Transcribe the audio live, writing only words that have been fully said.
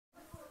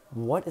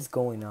What is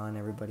going on,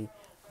 everybody?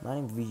 My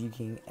name is VG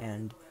King,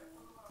 and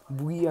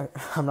we are.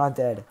 I'm not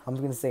dead. I'm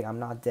gonna say I'm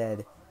not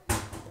dead. A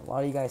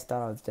lot of you guys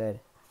thought I was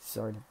dead.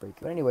 Sorry to break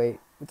it. But anyway,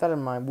 with that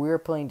in mind, we are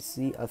playing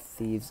Sea of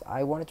Thieves.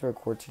 I wanted to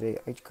record today.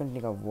 I couldn't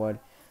think of what.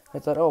 I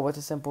thought, oh, what's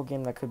a simple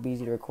game that could be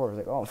easy to record? I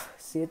was like, oh,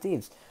 Sea of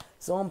Thieves.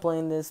 So I'm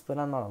playing this, but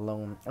I'm not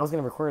alone. I was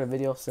gonna record a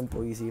video,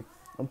 simple, easy,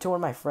 until one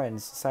of my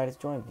friends decided to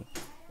join me,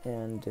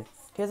 and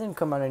he hasn't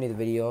come out any of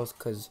the videos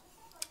because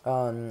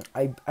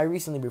I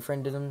recently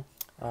befriended him.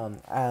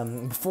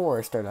 Before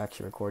I started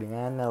actually recording,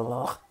 and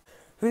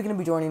who's gonna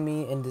be joining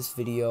me in this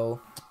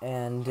video,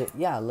 and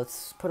yeah,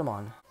 let's put him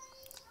on.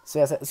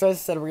 So as I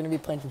said, we're gonna be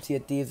playing some Sea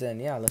of Thieves,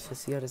 and yeah, let's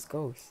just see how this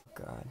goes.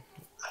 God.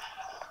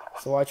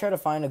 So I try to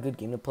find a good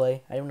game to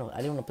play. I didn't want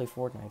to play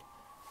Fortnite.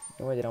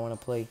 Nor did I want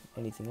to play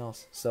anything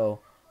else. So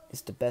it's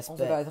the best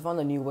bet. Guys, I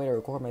found a new way to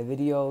record my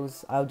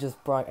videos. I could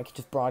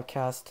just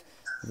broadcast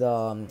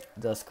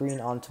the screen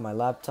onto my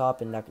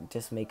laptop, and that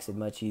just makes it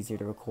much easier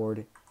to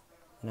record.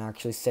 And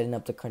actually setting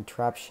up the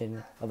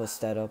contraption of a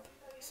setup.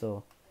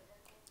 So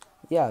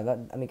yeah,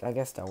 I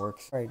guess that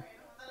works. Alright.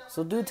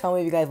 So do tell me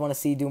if you guys want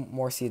to do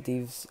more Sea of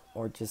Thieves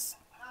or just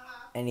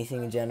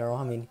anything in general.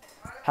 I mean,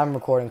 I haven't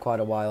recorded in quite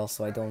a while,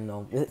 so I don't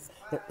know.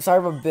 Sorry,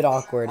 I'm a bit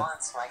awkward. 8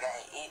 months, my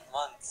guy. 8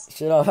 months.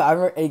 Shut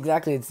up.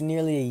 Exactly. It's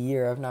nearly a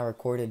year I've not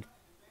recorded.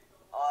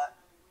 God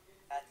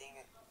dang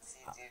it. Sea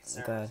of Thieves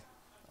server. God.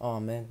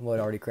 Oh man, what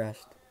already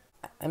crashed?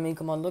 I mean,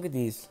 come on, look at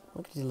these.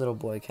 Look at these little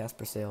boy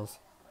Casper Sales.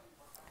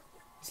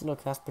 This little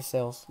Casper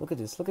Sales. Look at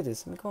this. Look at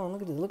this. I mean, come on.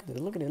 Look at this. Look at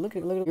it. Look at it. Look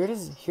at it. Look at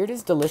it. Here it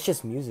is.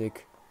 Delicious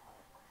music.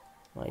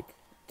 Like,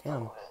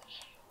 damn.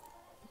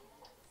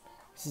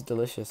 This is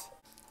delicious.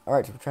 All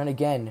right, so we're trying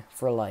again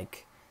for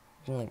like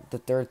the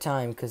third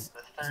time, cause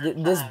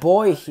this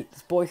boy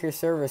here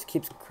service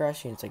keeps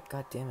crashing. It's like,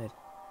 god damn it.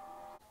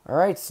 All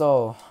right,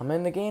 so I'm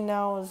in the game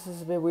now. This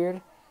is a bit weird.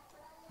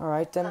 All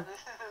right then.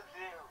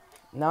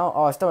 Now,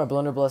 oh, I still my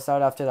blunderbuss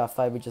out after that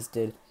fight we just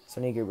did, so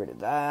I need to get rid of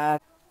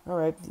that. All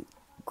right.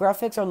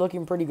 Graphics are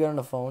looking pretty good on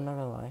the phone, not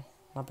gonna lie.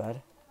 Not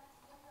bad.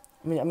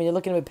 I mean, they're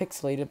looking a bit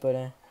pixelated, but,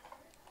 I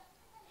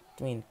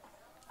mean,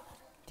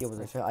 deal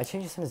with it. I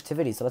changed the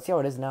sensitivity, so let's see how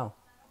it is now.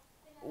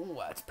 Ooh,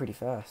 that's pretty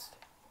fast.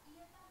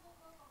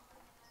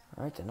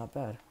 Alright then, not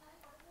bad.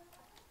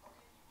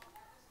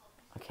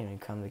 I can't even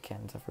count the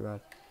cannons, I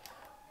forgot.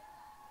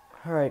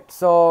 Alright,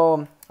 so,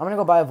 I'm gonna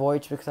go buy a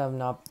Voyage because I have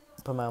not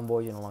put my own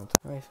Voyage in a long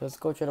time. Alright, so let's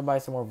go try to buy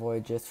some more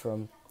Voyages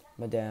from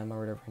Madame, or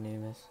whatever her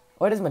name is.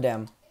 Oh, it is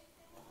Madame.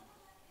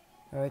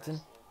 Alright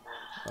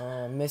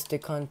then.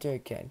 Mystic Hunter,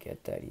 can't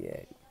get that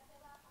yet.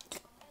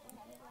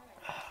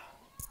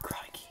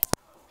 Crikey.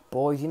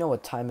 Boys, you know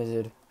what time is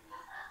it?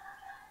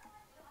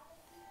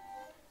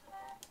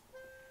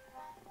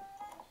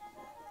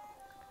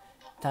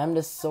 Time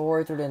to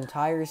soar through the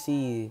entire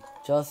sea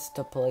just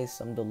to play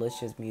some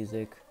delicious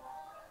music.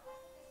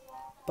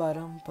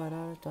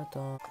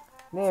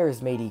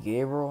 There's Matey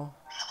Gabriel.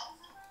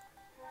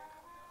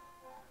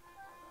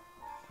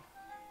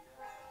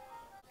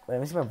 Wait,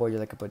 let me see my Voyager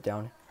that I could put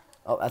down.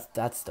 Oh,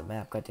 that's the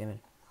map. God damn it.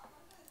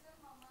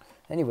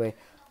 Anyway,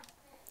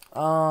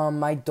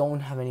 I don't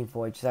have any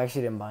Voyages. I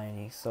actually didn't buy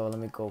any, so let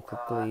me go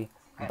quickly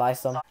buy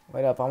some.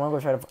 Wait up, I'm gonna go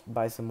try to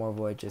buy some more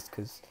Voyages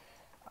because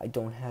I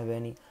don't have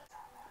any.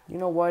 You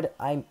know what?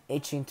 I'm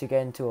itching to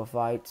get into a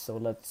fight, so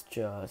let's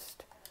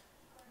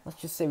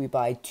just say we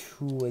buy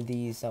 2 of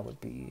these. That would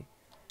be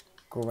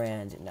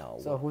grand. No.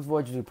 So whose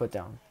Voyage do we put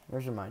down?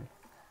 Where's your mind?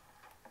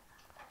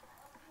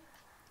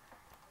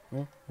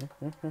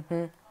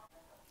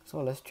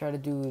 So let's try to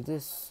do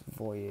this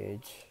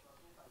Voyage.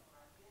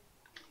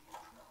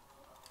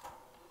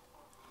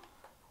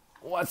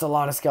 Oh, that's a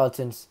lot of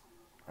skeletons.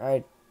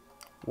 Alright.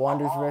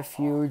 Wander's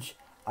Refuge,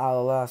 Isle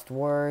of Last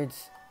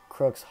Words,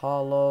 Crook's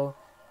Hollow,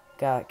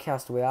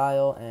 Castaway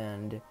Isle,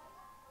 and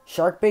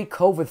Sharkbait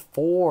Cove with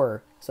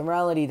 4. So in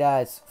reality,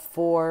 that's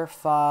 4,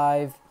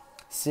 5,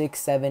 6,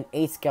 7,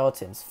 8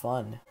 skeletons.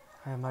 Fun.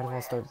 I might as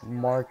well start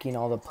marking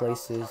all the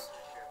places.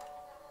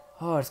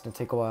 Oh, it's gonna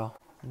take a while.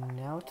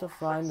 Now to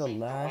find the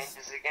last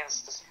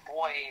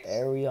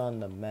area on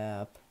the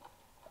map.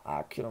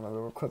 I can't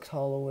remember where Crook's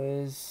Hollow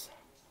is.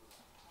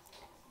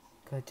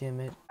 God damn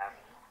it.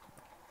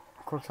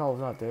 Crook's Hollow's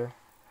not there.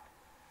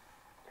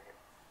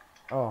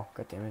 Oh,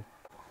 god damn it.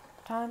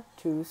 Time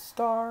to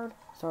start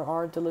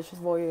our delicious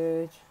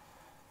voyage.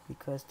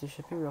 Because this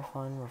should be real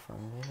fun.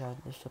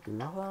 This should be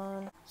real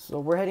fun. So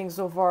we're heading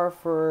so far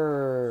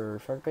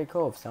for Sharkbait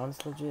Cove.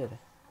 Sounds legit.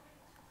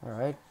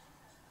 Alright.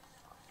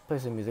 Play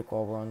some music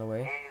while we're on the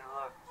way. Hey,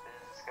 look,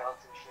 there's a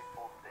skeleton ship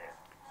over there.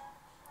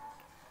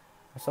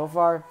 So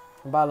far,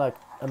 about like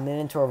a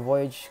minute into our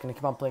voyage, gonna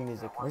keep on playing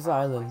music. Where's the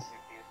island?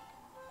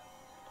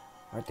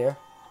 Right there?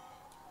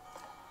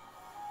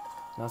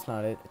 No, that's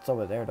not it. It's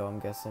over there though, I'm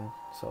guessing.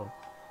 So,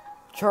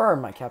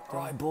 churn, my captain.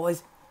 Alright,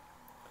 boys.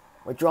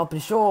 We're dropping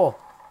shore.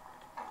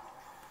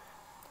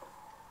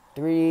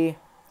 3,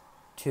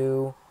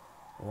 2,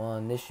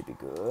 1. This should be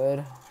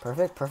good.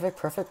 Perfect, perfect,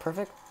 perfect,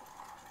 perfect.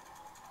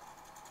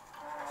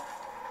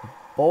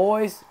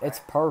 Boys, it's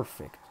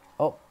perfect.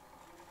 Oh,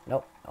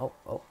 nope. Oh,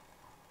 oh.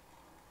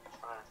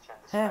 Just wanted to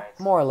check the Eh, strides.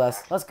 more or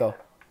less. Let's go.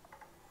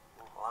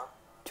 Move on.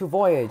 To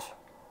voyage.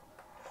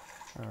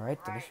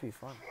 Alright, then this should be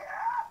fun.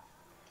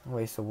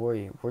 Wait, so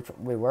wait,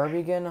 where are we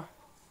again?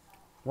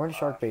 We're in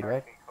Shark Bait,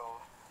 right? Bait Cove.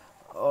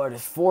 Oh,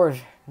 there's four.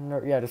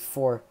 No, yeah, there's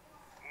four.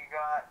 You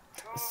got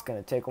two. This is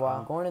gonna take a while.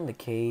 I'm going in the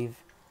cave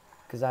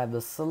because I have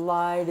the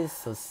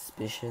slightest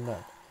suspicion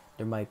that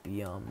there might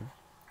be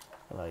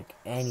like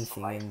anything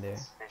Slight in there.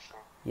 suspicion.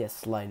 Yes,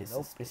 slightest.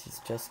 Nope, this is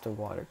just a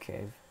water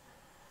cave.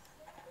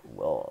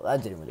 Well,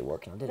 that didn't really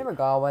work out, did it? Never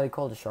got why they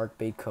call it a Shark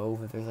Bait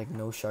Cove if there's like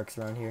no sharks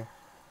around here.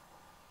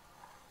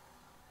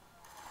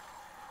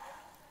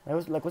 That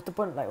was like, what's the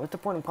point? Like, what's the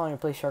point in calling a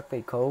place Shark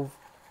Bait Cove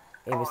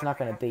if it's not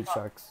gonna bait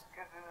sharks?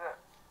 Because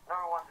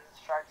number one, there's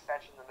a shark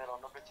statue in the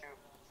middle. Number two,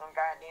 some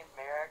guy named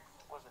Merrick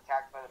was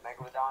attacked by the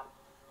megalodon,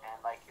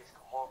 and like his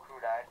whole crew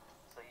died.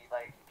 So he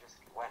like just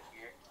went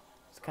here.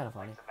 It's kind of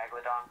funny. Like the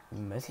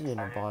megalodon. Message in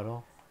a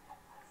bottle.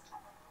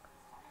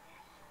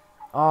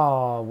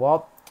 Oh,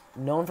 well,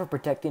 known for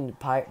protecting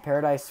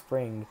Paradise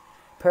Spring.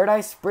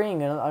 Paradise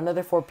Spring,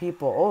 another 4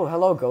 people. Oh,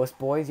 hello, ghost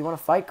boys. You want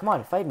to fight? Come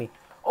on, fight me.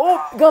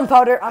 Oh,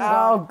 gunpowder.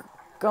 Oh,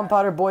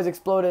 gunpowder boys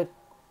exploded.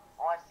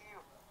 Oh, I see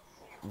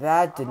you.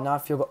 That did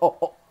not feel good. Oh,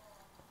 oh.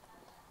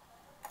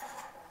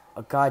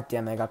 Oh, god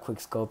damn it, I got quick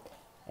scoped.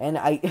 And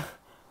I'm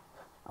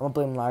gonna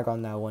blame lag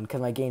on that one,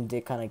 because my game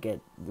did kind of get,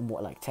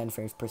 what, like 10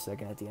 frames per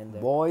second at the end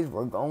there. Boys,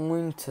 we're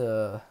going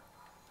to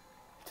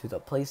the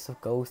place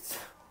of ghosts.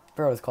 I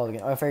forgot what it's called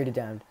again. Oh, Fairy to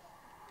Damned.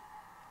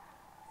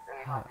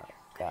 Oh,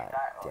 god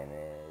damn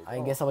it.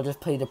 I guess I'll just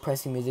play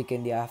depressing music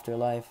in the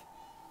afterlife.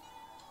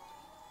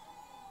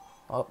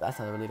 Oh, that's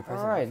not really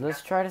depressing. Alright,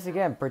 let's try this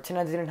again. Pretend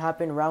that didn't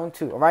happen. Round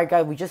 2. Alright,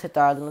 guys, we just hit the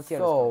island. Let's see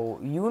how so,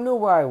 you knew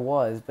where I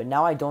was, but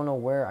now I don't know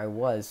where I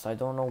was. So I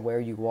don't know where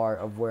you are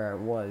of where I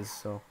was.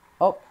 So,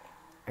 oh,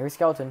 here's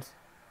skeletons.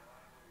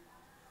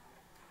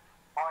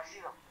 Oh, I see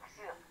them. I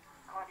see them.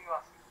 Come on, you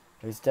guys.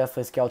 There's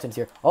definitely skeletons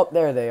here. Oh,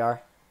 there they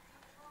are.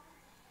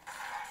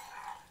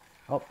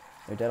 Oh,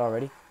 they're dead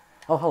already.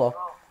 Oh, hello.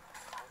 Oh,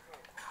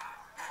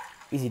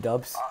 Easy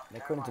dubs.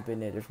 That couldn't have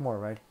been it. There's more,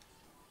 right?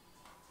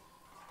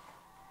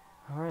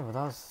 Alright, well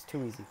that was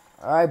too easy.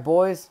 Alright,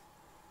 boys.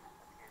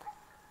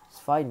 It's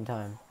fighting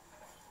time.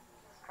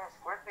 Chris,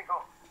 where'd they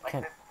go? Like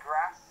Can't- the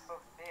grass is so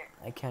thick.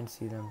 I can't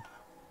see them.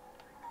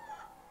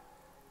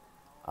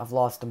 I've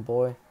lost them,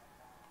 boy.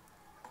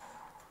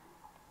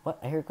 What?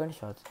 I hear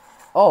gunshots.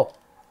 Oh!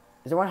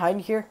 Is there one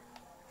hiding here?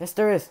 Yes,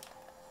 there is.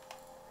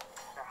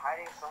 They're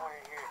hiding somewhere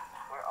here.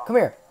 Where? Oh. Come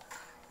here.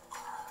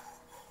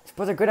 These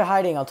boys are good at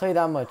hiding, I'll tell you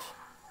that much.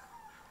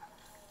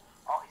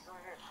 Oh, he's over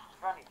here.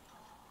 He's running.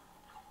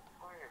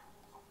 Over here.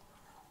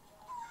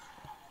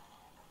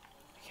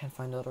 I can't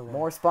find the other one.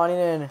 More spawning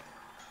in.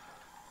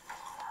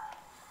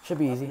 Should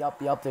be easy.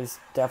 Yup, there's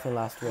definitely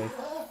last wave.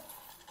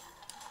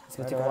 It's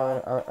gonna take a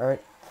while.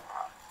 Alright,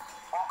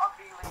 Oh,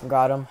 I'm feeling.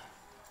 got him.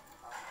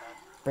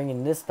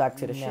 Bringing this back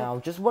to the ship. Now,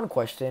 just one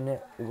question.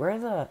 Where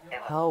the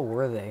hell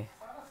were they?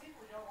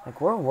 Like,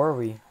 where were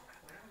we?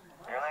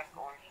 They're like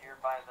over here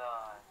by the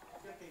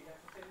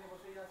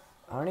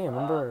I don't even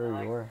remember where we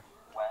like, were.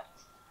 wet.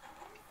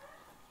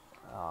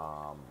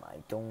 I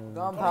don't...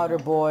 Gunpowder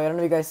boy. I don't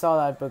know if you guys saw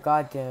that, but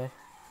goddamn it.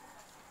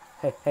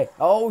 Hey, hey.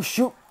 Oh,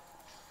 shoot.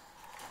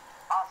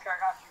 Oscar, I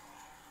got you.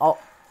 Oh,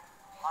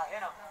 I hit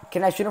him.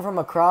 can I shoot him from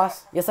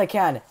across? Yes, I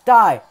can.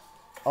 Die.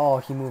 Oh,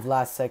 he moved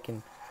last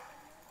second.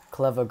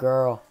 Clever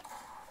girl.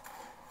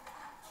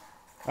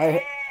 Yeah, Alright. I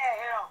hit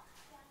him.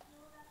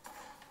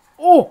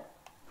 Oh!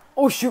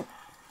 Oh, shoot.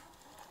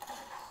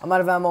 I'm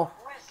out of ammo.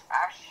 Who is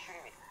actually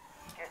shooting me?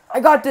 Get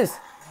I got this.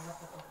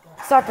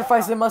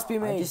 Sacrifice that must be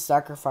made. I just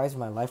sacrificed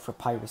my life for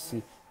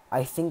piracy.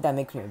 I think that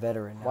makes me a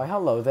veteran now. Why,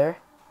 hello there.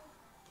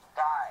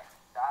 Die,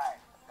 die,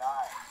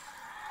 die,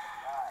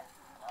 die,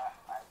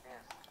 like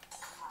this.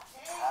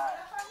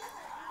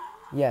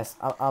 Die. Yes,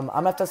 I'm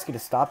not asking you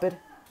to stop it.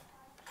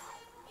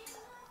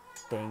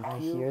 Thank you. I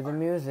hear the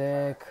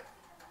music.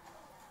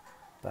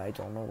 But I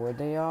don't know where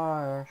they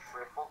are.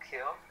 Triple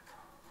kill.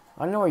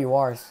 I know where you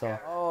are, so.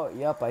 Oh,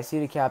 yep, I see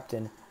the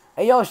captain.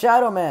 Hey, yo,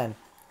 Shadow Man.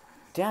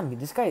 Damn,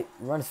 this guy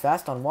runs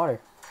fast on water.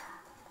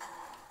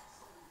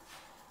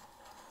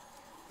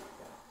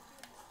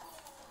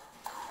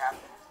 Captain,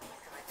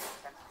 because I do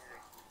intense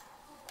music.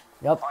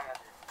 Yep, Oh, yeah,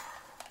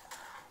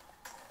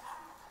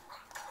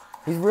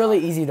 dude. he's really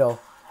easy, though.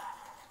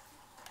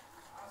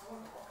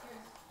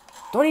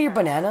 Don't eat your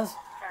bananas. What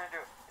you trying to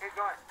do? Where you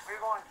going? Where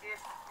you going, kid?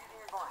 Where you think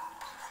you're going?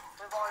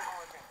 Where's the volleyball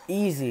with me?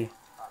 Easy.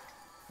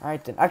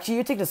 Alright then. Actually,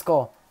 you take the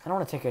skull. I don't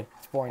want to take it.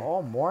 It's boring.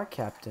 Oh, more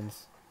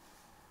captains.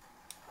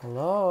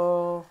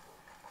 Hello.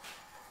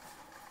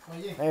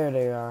 There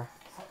they are.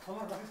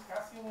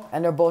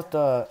 And they're both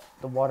the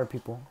water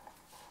people.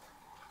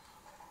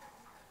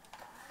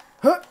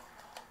 Huh!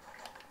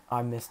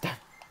 I missed that.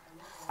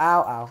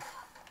 Ow, ow.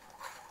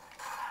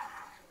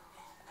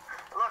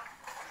 Look,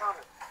 I found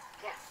it.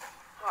 Yeah.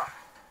 Come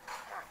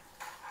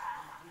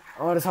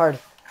on. Oh, it is hard.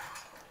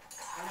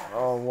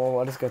 Oh,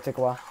 whoa, this is gonna take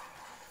a while.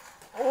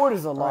 Oh, it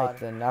is a lot.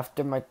 Then,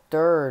 after my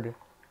third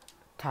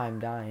time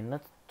dying,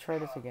 let's try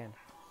this again.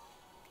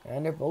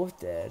 And they're both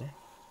dead.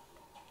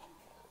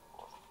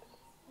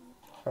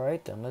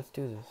 Alright then, let's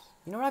do this.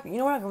 You know what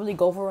I can really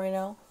go for right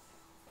now?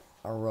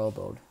 A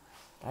rowboat.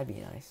 That'd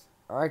be nice.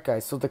 Alright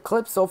guys, so the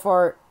clip so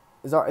far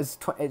so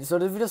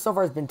the video so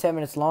far has been 10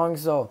 minutes long,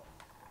 so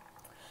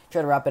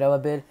try to wrap it up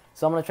a bit.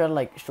 So I'm gonna try to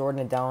like shorten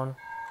it down.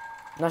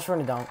 Not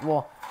shorten it down.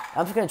 Well,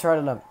 I'm just gonna try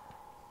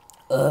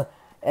to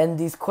end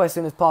these quests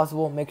as soon as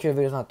possible. Make sure the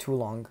video's not too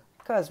long.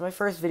 Guys, my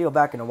first video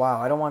back in a while.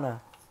 I don't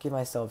wanna give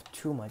myself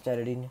too much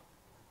editing.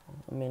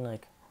 I mean,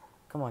 like,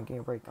 come on, give me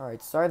a break.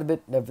 Alright, sorry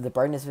the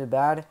brightness is a bit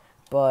bad,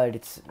 but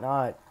it's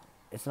not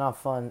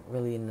fun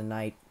really in the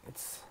night.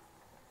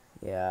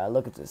 Yeah,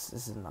 look at this.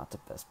 This is not the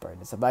best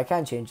brightness, but I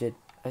can't change it.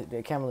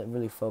 I can't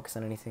really focus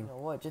on anything. You know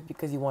what? Just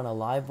because you want to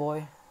lie,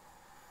 boy,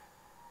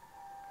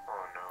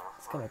 Oh no.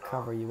 it's gonna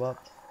cover you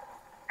up.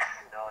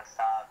 No,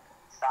 stop.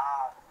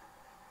 Stop.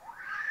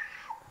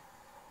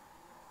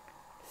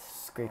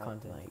 This is great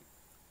content. Like,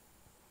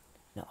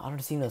 no, I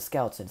don't see no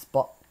scouts.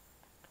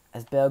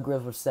 As Bear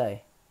Grylls would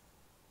say,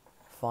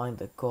 find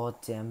the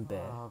goddamn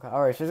bear. Oh, okay.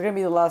 Alright, so it's gonna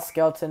be the last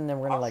skeleton, and then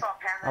we're gonna Also,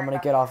 I'm gonna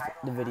get off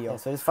the video.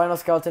 So this final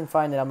skeleton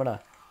find, and I'm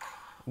gonna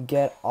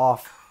get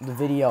off the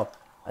video.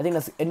 I think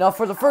that's enough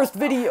for the first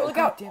video. Look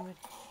out! Damn it!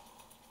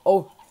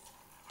 Oh,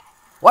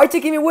 why are you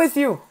taking me with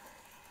you?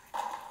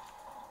 Ow.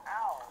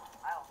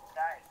 I almost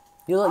died.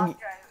 You let Honestly,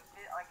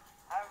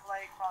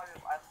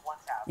 I'm one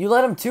tap. you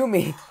let him to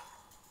me.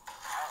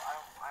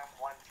 I'm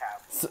one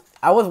tap. So,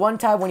 I was one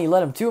tab when you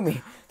let him to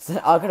me, so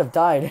I could have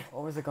died.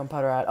 What was the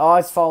gunpowder at? Oh,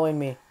 it's following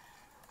me.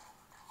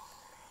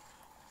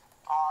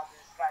 Oh,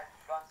 this guy's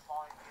gun's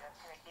following me. That's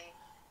tricky.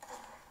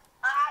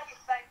 Ah, you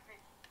sniped me.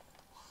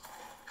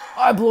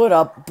 I blew it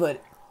up,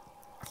 but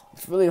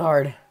it's really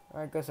hard.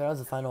 Alright guys, so that was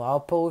the final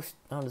outpost.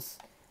 Not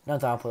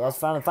the outpost, that was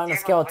the final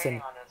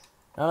skeleton.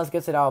 Now let's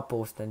get to the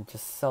outpost and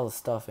just sell the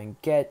stuff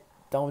and get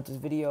done with this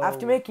video.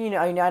 After making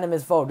a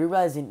unanimous vote, we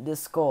realized these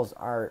skulls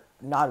are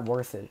not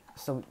worth it.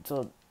 So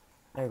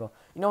there you go.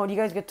 You know what, you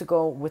guys get to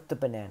go with the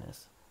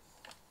bananas.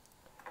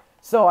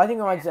 So I think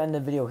I'm going to end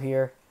the video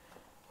here.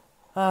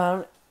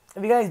 If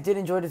you guys did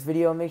enjoy this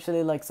video, make sure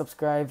to like,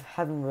 subscribe.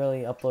 Haven't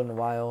really uploaded in a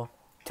while.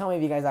 Tell me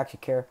if you guys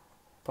actually care.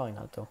 Probably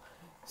not though.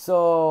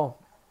 So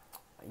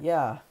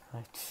yeah,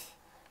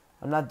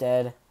 I'm not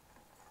dead,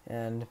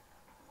 and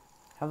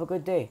have a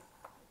good day.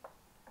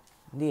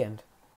 The end.